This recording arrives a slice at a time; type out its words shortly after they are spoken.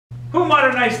Who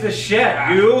modernized the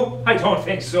shed? You? I don't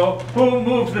think so. Who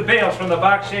moved the bales from the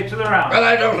box shape to the round? Well,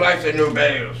 I don't like the new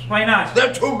bales. Why not?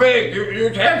 They're too big.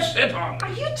 You can't sit on them.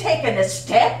 Are you taking a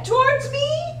step towards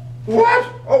me? What?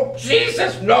 Oh,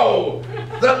 Jesus, no.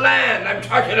 The land. I'm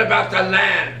talking about the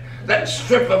land. That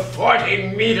strip of 40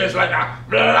 meters like a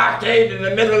blockade in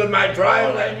the middle of my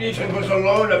drive. All I needed was a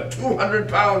loan of 200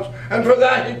 pounds, and for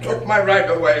that he took my right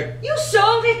away. You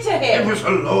sold it to him. It was a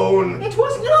loan. It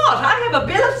was not. I have a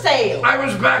bill of sale. I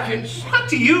was back in... What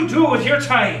do you do with your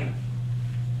time?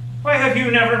 Why have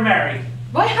you never married?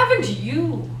 Why haven't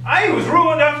you? I was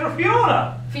ruined after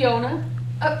Fiona. Fiona?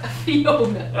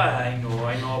 Fiona. I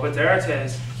know, but there it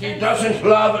is. He doesn't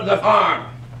love the farm.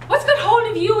 What's got hold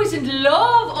of you isn't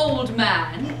love, old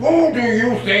man. Who do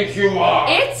you think you are?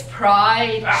 It's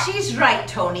pride. She's right,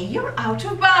 Tony. You're out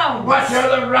of bounds. What,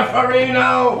 you're the referee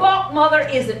now? What mother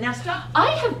isn't? Now stop. I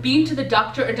have been to the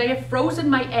doctor and I have frozen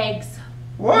my eggs.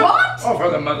 What? Oh, for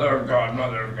the mother of God,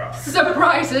 mother of God.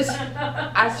 Surprises,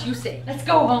 as you say. Let's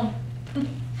go home.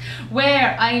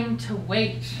 Where I'm to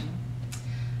wait.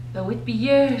 Though it be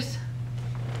years.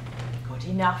 Good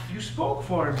enough. You spoke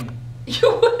for me.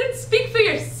 You wouldn't speak for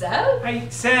yourself? I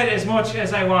said as much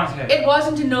as I wanted. It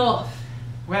wasn't enough.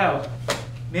 Well,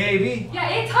 maybe. Yeah,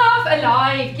 it's half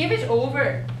alive. Give it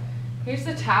over. Here's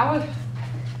the towel.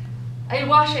 I'll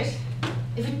wash it.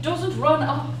 If it doesn't run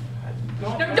off.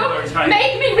 Don't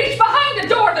make me reach behind the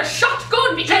door, the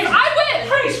shotgun, because I will!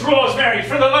 Priest Rosemary,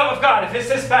 for the love of God, if it's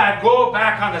this bad, go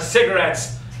back on the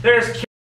cigarettes. There's